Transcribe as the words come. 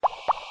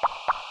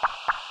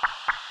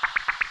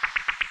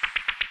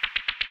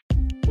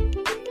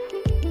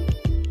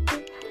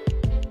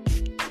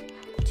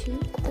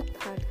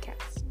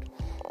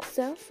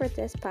So for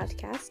this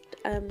podcast,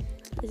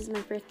 this is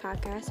my first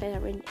podcast. I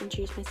never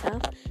introduced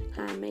myself.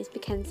 Hi, my name is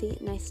Mackenzie.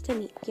 Nice to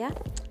meet ya.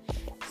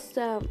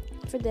 So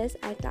for this,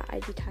 I thought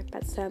I'd be talking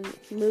about some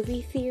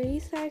movie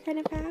theories that I kind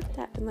of have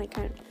that have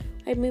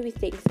been movie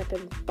things that have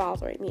been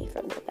bothering me for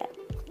a little bit.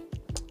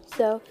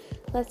 So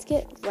let's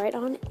get right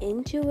on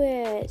into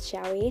it,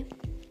 shall we?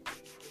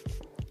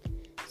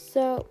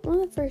 So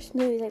one of the first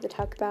movies I like to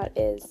talk about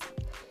is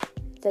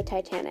the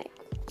Titanic.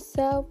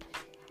 So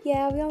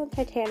yeah, we all know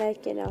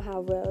Titanic, you know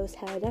how Rose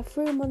had enough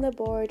room on the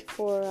board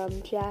for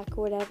Jack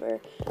or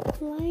whatever.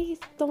 I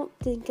don't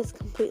think it's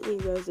completely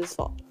Rose's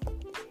fault.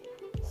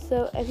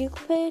 So if you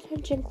pay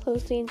attention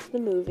closely into the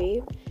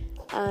movie,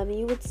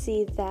 you would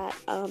see that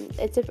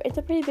it's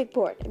a pretty big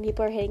board, and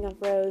people are hating on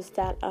Rose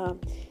that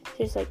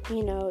there's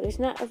there's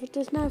not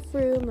enough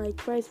room.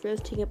 Like, why is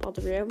Rose taking up all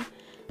the room?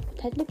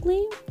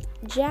 Technically,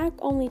 Jack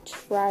only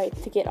tried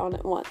to get on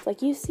it once.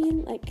 Like, you've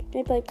seen,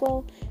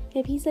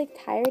 maybe he's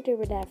tired or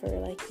whatever.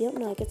 You don't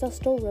know. It's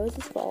still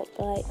Rose's fault,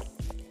 but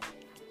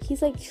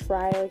he's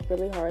tried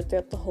really hard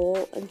throughout the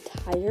whole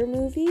entire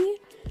movie,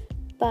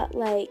 but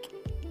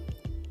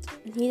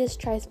he just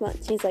tries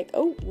once. He's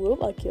oh,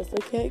 well, I guess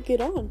I can't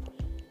get on.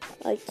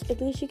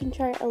 At least you can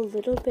try a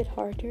little bit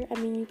harder. I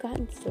mean, you've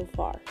gotten so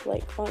far.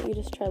 Why don't you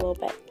just try a little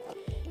bit?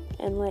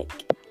 And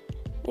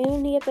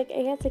and he gets I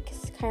guess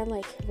it's kind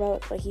of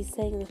heroic. He's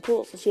staying in the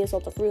pool, so she has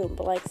all the room,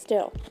 but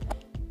still,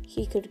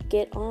 he could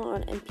get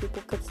on and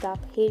people could stop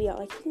hating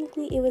on.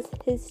 Technically, it was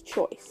his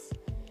choice.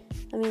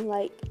 I mean,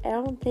 I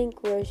don't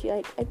think Rose,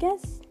 I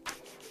guess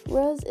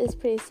Rose is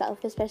pretty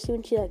selfish, especially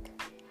when she, at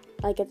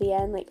the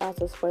end,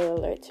 also spoiler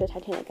alert to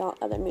Titanic, all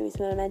other movies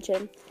I'm going to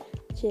mention,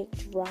 she,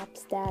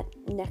 drops that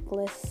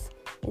necklace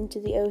into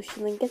the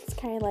ocean, and gets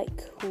kind of,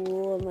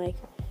 cool and,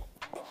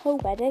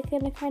 poetic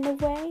in a kind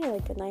of way,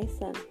 a nice,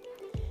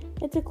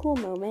 it's a cool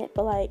moment,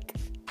 but,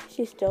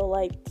 she's still,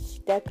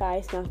 that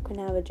guy's not going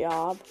to have a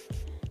job.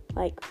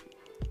 And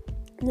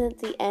then at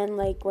the end,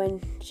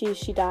 when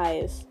she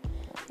dies,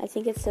 I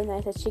think it's so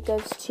nice that she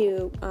goes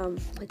to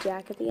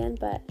Jack at the end,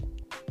 but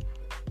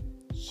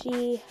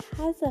she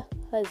has a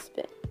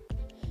husband.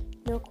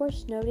 Now, of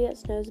course, nobody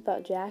else knows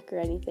about Jack or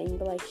anything,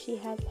 but she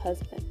has a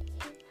husband,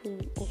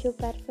 and I feel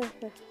bad for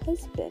her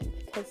husband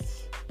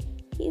because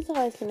he's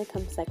always gonna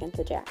come second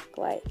to Jack.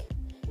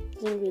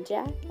 It's gonna be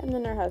Jack and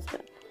then her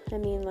husband. I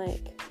mean,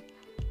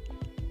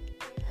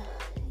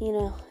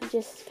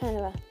 just kind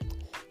of a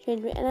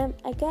strange. And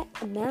I get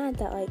mad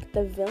that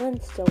the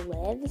villain still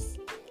lives.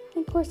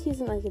 And of course,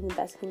 he's in the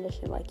best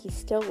condition. He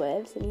still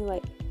lives, and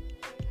why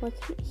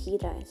couldn't he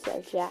die instead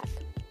of Jack?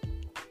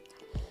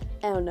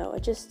 I don't know.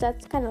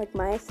 That's kind of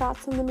my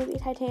thoughts on the movie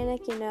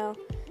Titanic.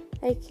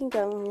 I can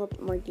go in a little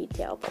bit more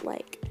detail,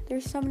 but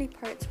there's so many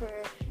parts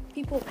where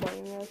people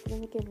blame Rose.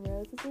 And then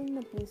Rose is in an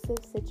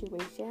abusive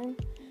situation.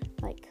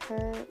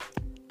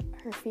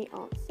 Her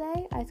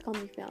fiance, I call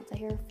him fiance.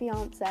 Her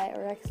fiance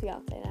or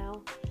ex-fiance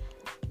now,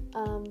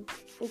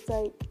 it's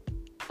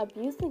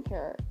abusing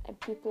her, and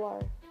people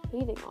are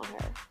hating on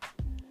her.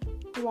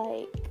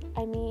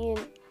 I mean,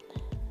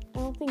 I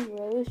don't think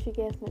Rose should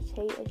get as much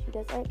hate as she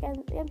does.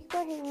 And people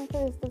are hating on her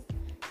for the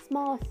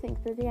smallest things.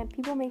 But again,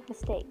 people make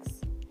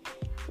mistakes.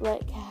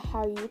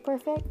 How are you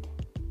perfect?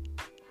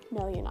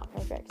 No, you're not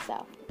perfect. So,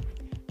 I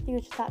think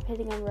we should stop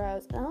hating on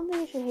Rose. And I don't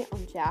think they should hate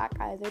on Jack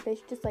either. They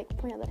should just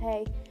point out that,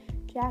 hey,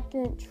 Jack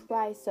didn't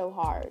try so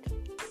hard.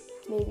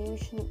 Maybe we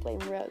shouldn't blame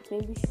Rose.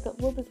 Maybe we should put a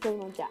little bit of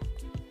blame on Jack.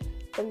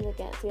 But then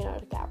again, it's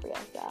Leonardo DiCaprio,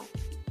 so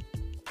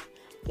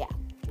yeah.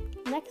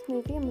 Next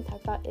movie I'm going to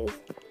talk about is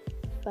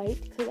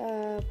Fight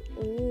Club.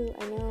 Ooh,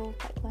 I know,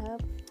 Fight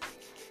Club.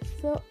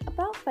 So,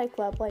 about Fight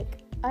Club,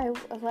 I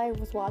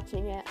was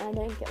watching it, and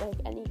I didn't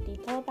get, any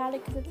detail about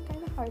it, because it's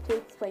kind of hard to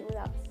explain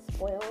without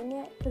spoiling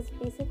it, because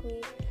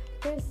basically,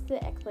 here's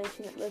the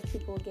explanation that most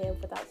people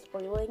give without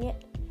spoiling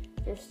it.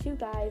 There's two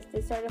guys,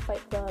 they start a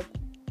fight club,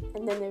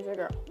 and then there's a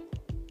girl.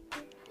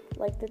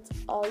 That's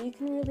all you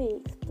can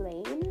really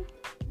explain,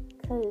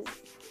 because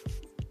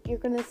you're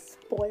gonna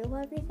spoil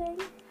everything.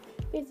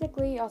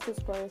 Basically, also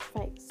spoilers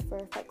fights for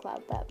Fight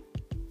Club, but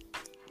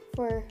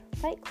for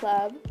Fight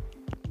Club,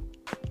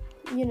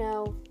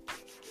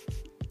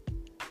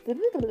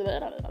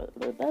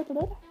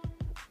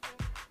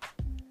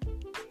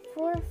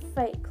 for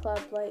Fight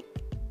Club,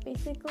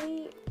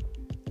 basically,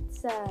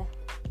 it's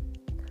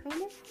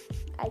kind of,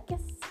 I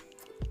guess,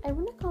 I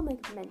wouldn't call him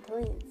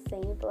mentally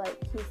insane, but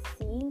he's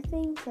seeing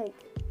things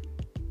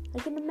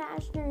an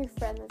imaginary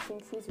friend that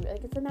thinks he's real.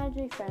 It's an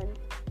imaginary friend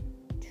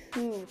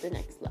to the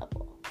next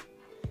level.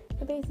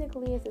 So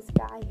basically, it's this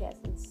guy, he has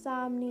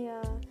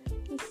insomnia,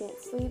 he can't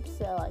sleep,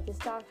 so his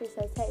doctor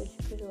says, hey,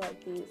 you should go to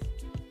these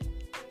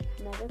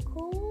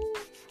medical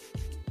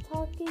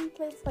talking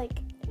place,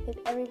 if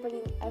everybody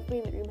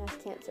in the room has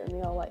cancer, and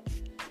they all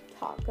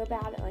talk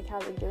about it, how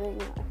they're doing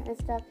and all that kind of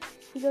stuff.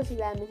 He goes to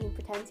them and he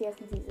pretends he has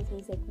diseases,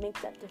 and he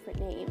makes up different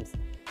names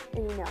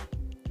and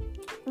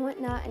and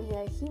whatnot,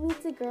 and he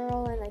meets a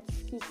girl, and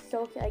he's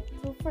so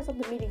first off,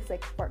 the meeting's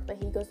work,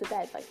 he goes to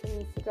bed, he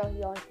meets the girl,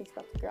 he always thinks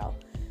about the girl,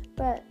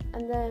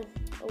 and then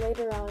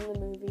later on in the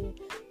movie,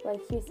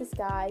 like, he's this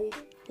guy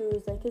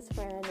who's, like, his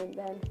friend, and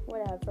then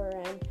whatever,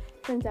 and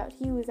turns out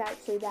he was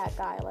actually that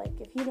guy. Like,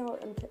 if you know,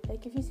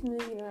 like, if you've seen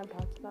the movie, you know what I'm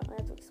talking about. I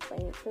have to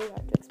explain. It's really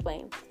hard to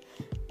explain.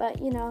 But,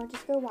 you know,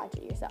 just go watch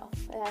it yourself.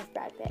 It has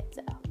Brad Pitt,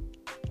 so.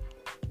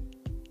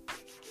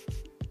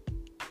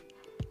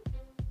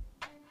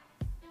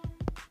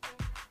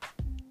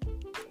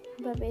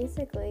 But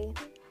basically,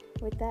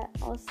 with that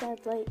all said,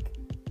 like,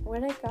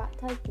 when I got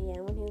to, like, the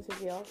end when he was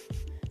revealed,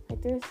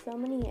 like, there's so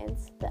many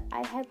hints that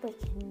I had, like,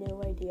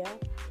 no idea.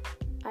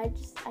 I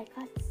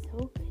got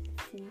so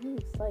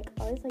confused. Like,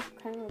 all these,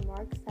 like, kind of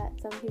remarks that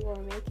some people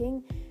were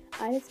making,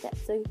 I just got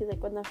so confused.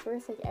 Like, when the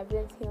first, like,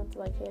 evidence came up to,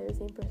 like, hey, they're the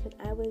same person,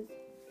 I was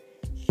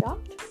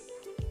shocked.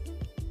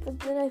 But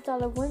then I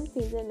thought of one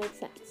thing that makes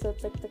sense. So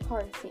it's, like, the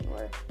car scene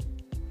where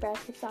Brad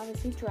Pitt's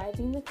obviously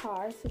driving the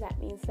car, so that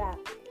means that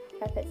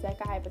Brad Pitt's that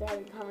guy, but they're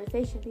having a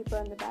conversation. People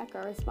in the back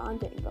are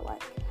responding, but,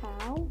 like,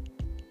 how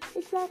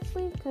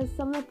exactly? Because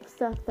some of the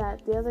stuff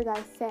that the other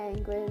guy's saying,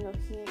 even though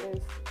he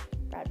is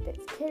Brad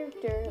Pitt's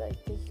character, like,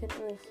 he couldn't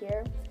really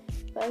hear.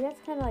 But like,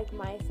 that's kind of like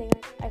my thing.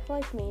 I feel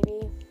like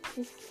maybe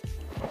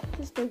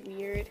just a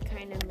weird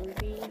kind of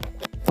movie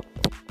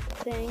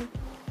thing.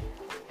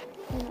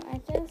 You know, I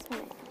just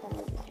find that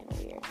movie kind of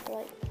weird. But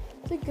like,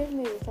 it's a good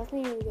movie. It's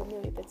definitely a really good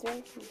movie, but it's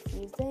very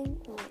confusing.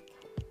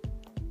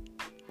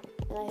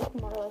 And I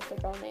think more or less the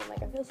girl name.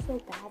 Like, I feel so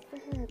bad for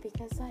her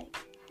because, like,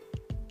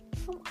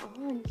 come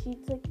on, she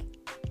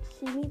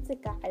meets a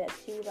guy that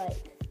she,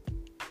 like,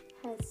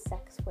 has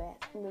sex with,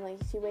 and then,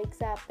 like, she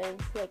wakes up and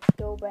she's like,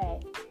 go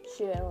away,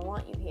 shoot, I don't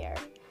want you here.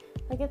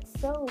 Like, it's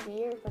so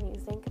weird when you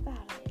think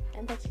about it,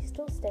 and that she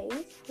still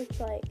stays, which,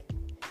 like,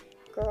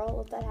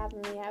 girl, if that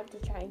happened to me, I have to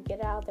try and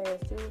get out of there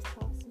as soon as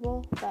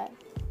possible, but,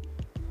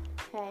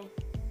 hey,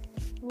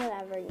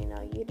 whatever, you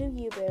know, you do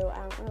you, boo.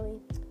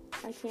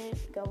 I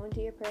can't go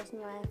into your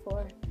personal life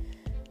or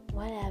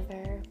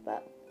whatever,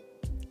 but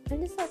I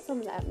just thought some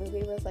of that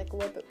movie was, like, a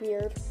little bit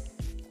weird.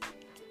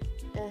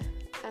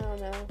 I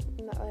don't know.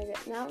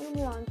 Now we're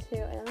moving on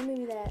to another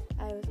movie that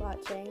I was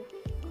watching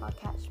called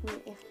Catch Me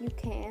If You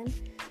Can.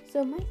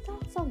 So my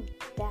thoughts on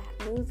that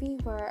movie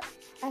were,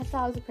 I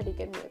thought it was a pretty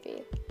good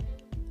movie.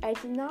 I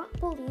did not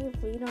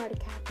believe Leonardo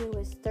DiCaprio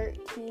was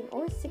 13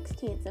 or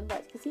 16 in some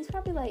parts, because he's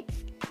probably, like,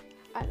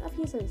 I don't know if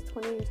he's like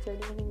 20 or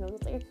 30 when he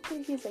knows. Like, I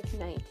think he's like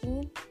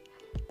 19.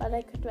 But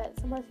I could bet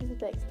somebody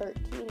he's like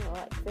 13 or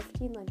like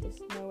 15. Like,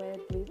 there's no way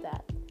I'd believe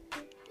that.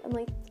 And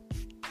like,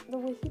 the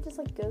way he just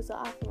like goes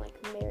off and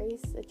like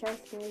tries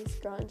to marry this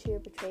girl and she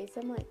betrays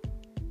him. Like,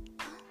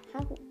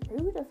 how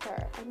rude of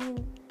her. I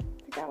mean, I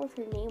forgot what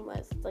her name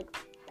was. It's like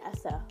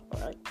Bessa or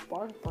like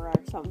Barbara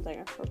or something.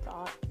 I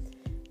forgot.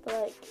 But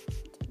like,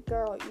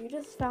 girl, you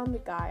just found the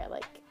guy.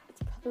 Like,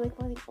 it's probably like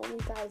one of the only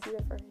guys you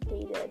ever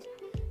dated.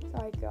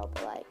 Sorry, girl,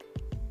 but like,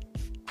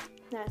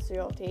 that's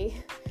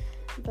realty.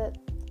 But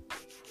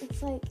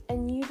it's like,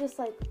 and you just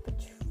like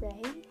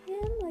betray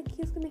him. Like,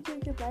 he's gonna give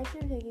you a good life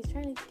and everything. He's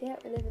trying to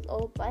get rid of his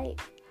old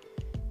life.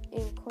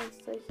 And of course,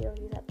 like, you know,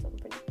 he's had some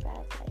pretty bad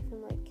life.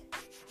 And like,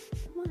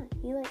 come on,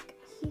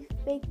 he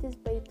faked his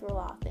way through a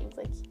lot of things.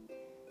 Like,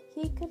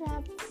 he could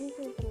have been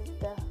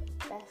the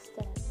best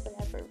at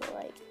whatever, but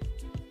like,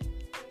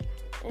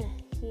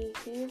 he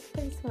was a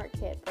pretty smart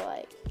kid, but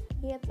like,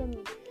 he had some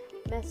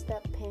messed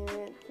up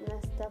parents,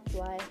 messed up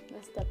life,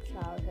 messed up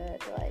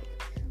childhood, like,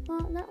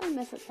 well, not really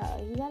messed up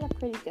childhood, he had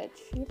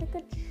a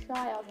good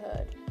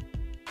childhood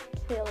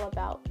till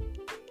about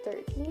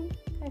 13,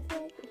 I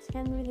feel like. It's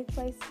kind of really take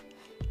place,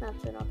 and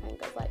that's when it all kind of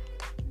goes, like,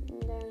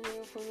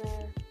 downhill from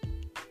there,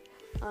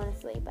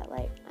 honestly, but,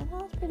 like, I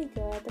thought it was pretty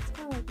good. That's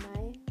kind of, like,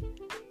 my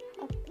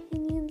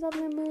opinions on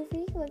the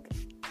movie. Like,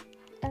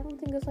 I don't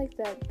think it was, like,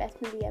 the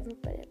best movie ever,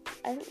 but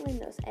I didn't really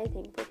notice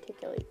anything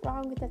particularly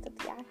wrong with it. The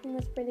acting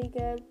was pretty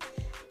good.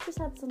 Just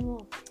had some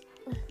little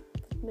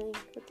with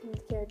some of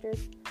the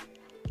characters,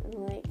 and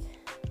like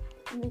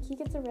he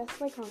gets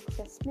arrested like on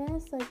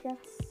Christmas. Like,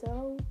 that's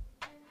so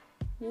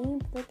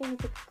mean. But then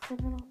he's a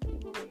criminal, but you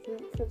want to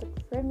root for the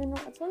criminal.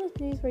 It's one of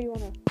those movies where you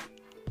want to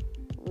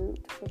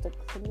root for the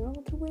criminal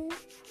to win,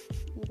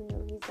 even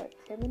though he's a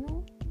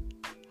criminal.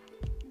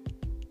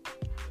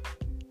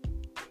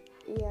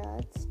 Yeah,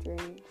 it's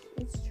strange.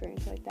 It's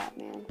strange like that,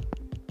 man.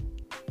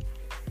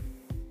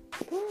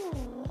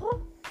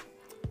 Trying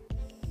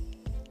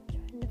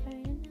to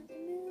find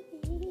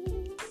another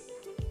movie.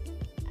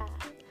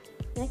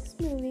 Next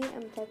movie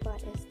I'm talking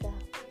about is The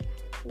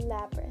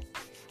Labyrinth.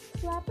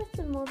 Labyrinth's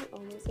a movie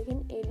almost like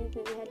an 80s movie.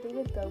 It had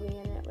David Bowie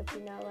in it, which,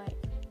 you know, like,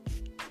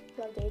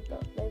 love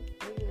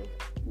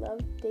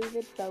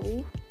David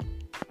Bowie.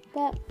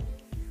 But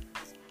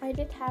I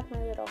did have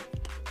my little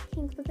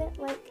kinks with it.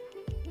 Like,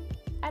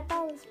 I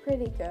thought it was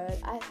pretty good.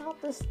 I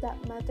thought the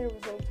stepmother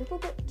was a little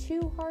bit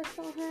too harsh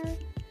on her.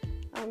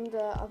 On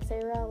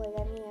Sarah, like,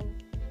 I mean, a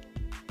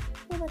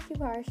little bit too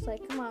harsh.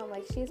 Like, come on,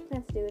 like, she has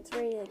plans to do. It's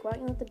ready. Like, why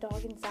don't you let the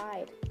dog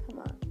inside? Come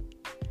on.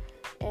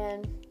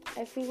 And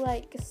I feel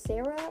like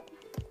Sarah,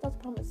 that's the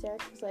problem with Sarah,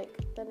 because, like,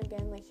 then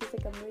again, like, she's,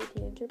 like, a moody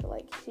teenager, but,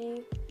 like,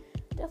 she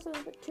definitely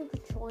was a bit too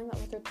controlling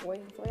with her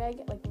toys. The way I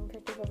get, like,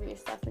 compared to, over your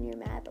stuff when you're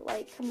mad, but,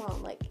 like, come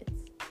on, like,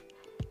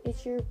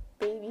 it's your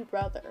baby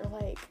brother,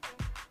 like,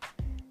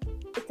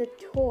 it's a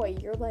toy.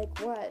 You're, like,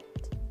 what,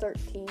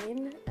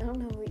 13? I don't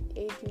know what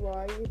age you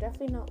are. You're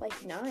definitely not,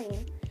 like, 9.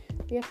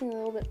 You're definitely a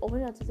little bit old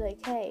enough to be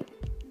like, hey,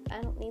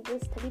 I don't need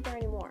this teddy bear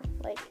anymore.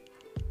 Like,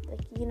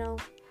 you know,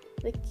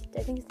 I think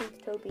his name's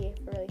Toby,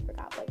 I really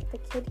forgot. Like, the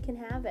kid can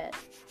have it.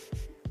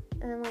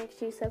 And then, like,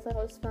 she says, like,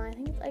 oh, it's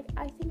fine.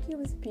 I think it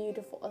was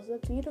beautiful. It was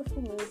a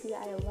beautiful movie.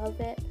 I love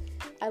it.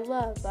 I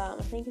love,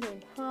 I think his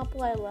name's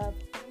Hopple. I love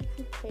all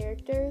the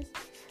characters.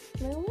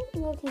 My only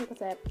little thing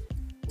with it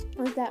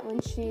was that when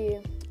she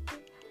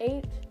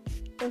ate,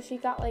 well, she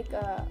got, like,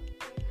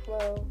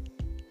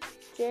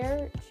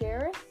 Jared,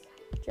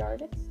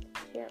 like,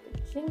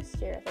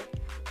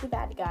 the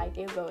bad guy,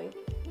 David Bowie,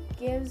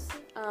 gives,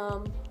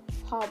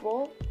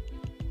 Hobble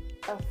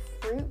a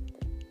fruit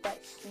that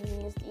she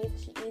needs to eat.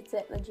 She eats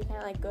it, and then she kind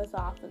of, like, goes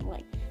off and,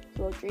 like,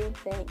 a little dream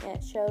thing, and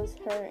it shows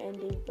her and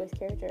David Bowie's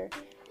character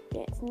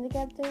dancing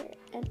together,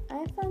 and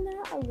I found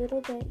that a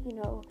little bit, you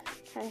know,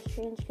 kind of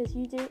strange, because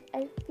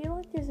I feel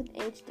like there's an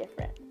age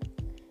difference.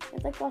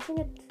 It's like watching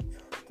a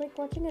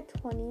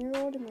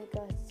 20-year-old and, like,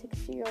 a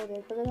 60-year-old,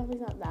 but there's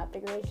obviously not that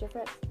big of an age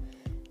difference.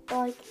 But,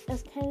 like,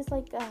 it's kind of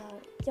like a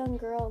young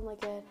girl and,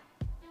 like, an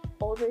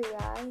older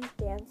guy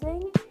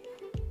dancing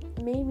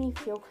made me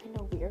feel kind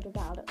of weird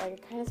about it. Like,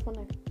 I kind of just want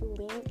to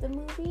leave the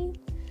movie.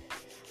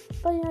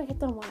 But, you know, I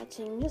kept on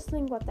watching. Just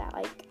think about that.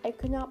 Like, I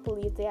could not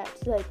believe they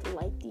actually, like,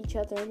 liked each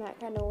other in that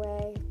kind of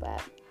way.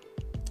 But,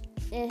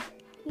 you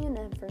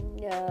never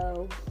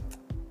know.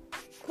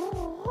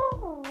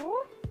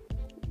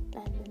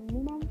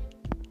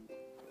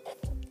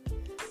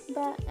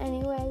 But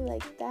anyway,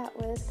 like, that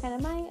was kind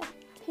of my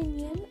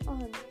opinion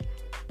on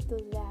The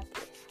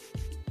Labyrinth.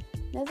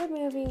 Another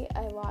movie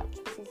I watched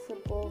was A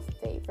Simple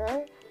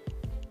Favor.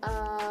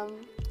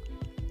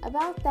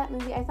 About that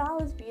movie, I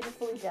thought it was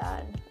beautifully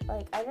done.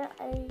 Like, I felt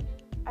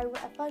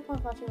like I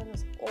was watching one of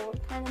those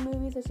old kind of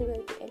movies, especially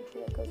like the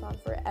intro that goes on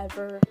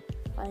forever.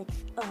 Like,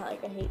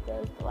 I hate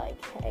those, but,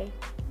 like, hey,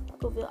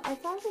 I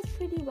thought it was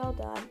pretty well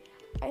done.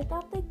 I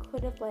thought they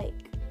could have, like,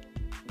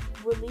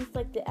 released,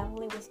 like, the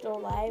Emily was still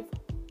alive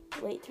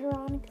later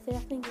on, because they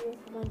definitely gave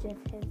us a bunch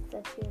of hints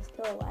that she was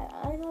still alive.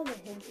 I know the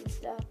hints and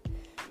stuff,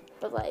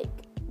 but, like,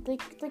 they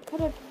could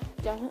have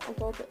done it a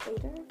little bit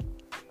later.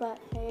 But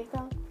hey, I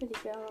thought it was pretty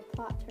good on the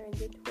plot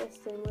turns and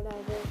twists and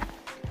whatever.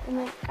 And,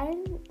 like,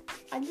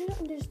 I didn't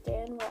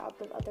understand why all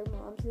the other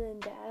moms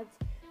and dads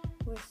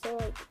were so,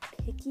 like,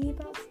 picky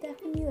about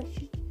Stephanie. Like,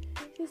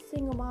 she's a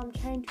single mom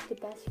trying to do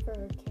the best for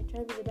her kid,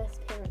 trying to be the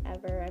best parent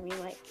ever. I mean,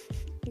 like,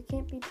 you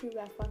can't be too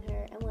rough on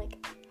her. And, like,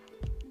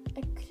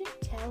 I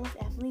couldn't tell if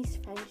Emily's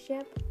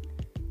friendship,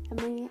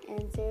 Emily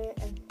and Sarah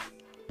and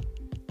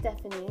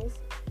Stephanie's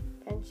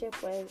friendship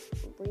was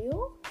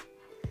real.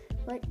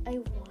 Like, I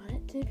want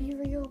it to be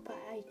real, but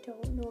I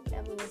don't know if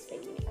Emily was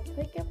faking it. I feel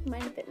like it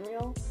might have been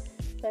real,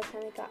 but I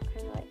kind of got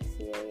like,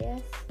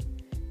 serious.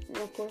 And,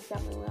 of course,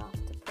 Emily went off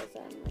to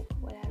prison, like,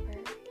 whatever.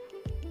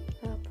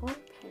 Poor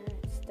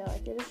parents, though.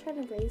 Like, they're just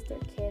trying to raise their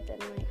kid,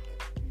 and, like,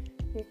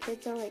 your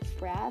kids are, like,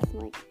 brats,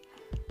 and, like,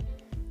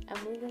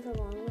 Emily goes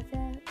along with it.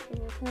 And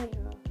we'll tell you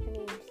her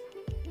name's,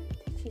 I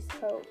think she's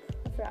Hope.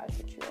 I forgot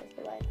what she was,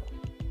 but, like,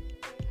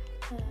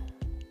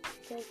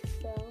 so,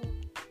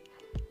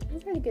 it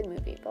was a pretty good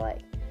movie, but,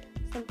 like,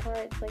 some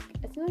parts, like,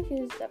 it seemed like she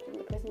was up in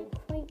the prison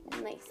quite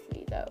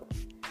nicely, though.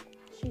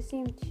 She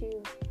seemed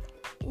to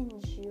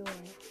enjoy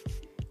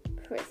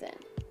prison.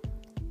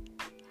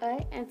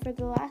 Alright, and for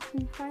the last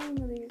and final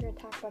movie we're going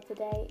to talk about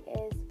today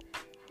is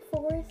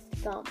Forrest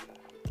Gump.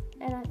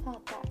 And I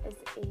thought that is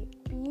a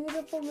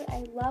beautiful movie.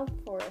 I love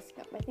Forrest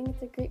Gump. I think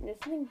it's a great movie.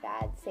 There's something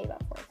bad to say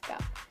about Forrest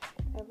Gump.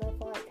 I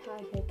love, like, how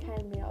he kind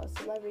of made all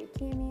the celebrity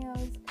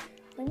cameos.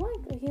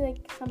 Like, he,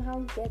 like, somehow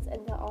gets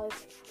into all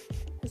his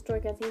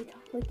historic events. He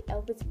talked, like,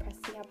 Elvis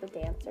Presley had the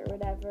dance or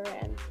whatever,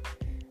 and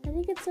I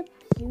think it's a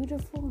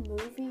beautiful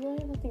movie.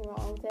 There's nothing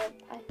wrong with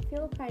it. I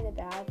feel kind of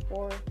bad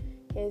for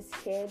his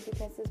kid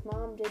because his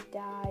mom did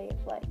die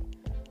of, like,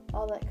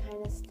 all that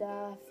kind of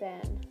stuff,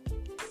 and,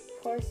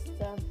 of course,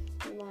 the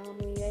mom,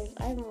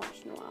 I haven't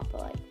watched in a while,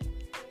 but, like,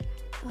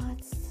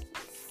 it's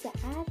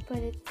sad, but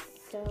it's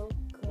so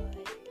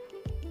good.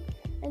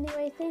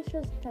 Anyway, thanks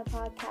for listening to the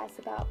podcast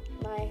about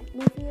my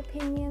movie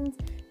opinions.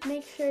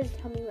 Make sure to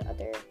tell me what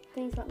other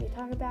things you want me to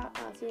talk about.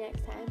 I'll see you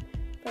next time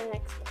for the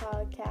next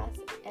podcast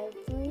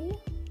every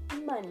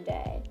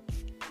Monday.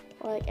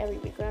 Or, like, every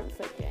week. I'm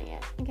doing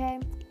it. Okay?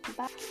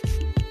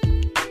 Bye.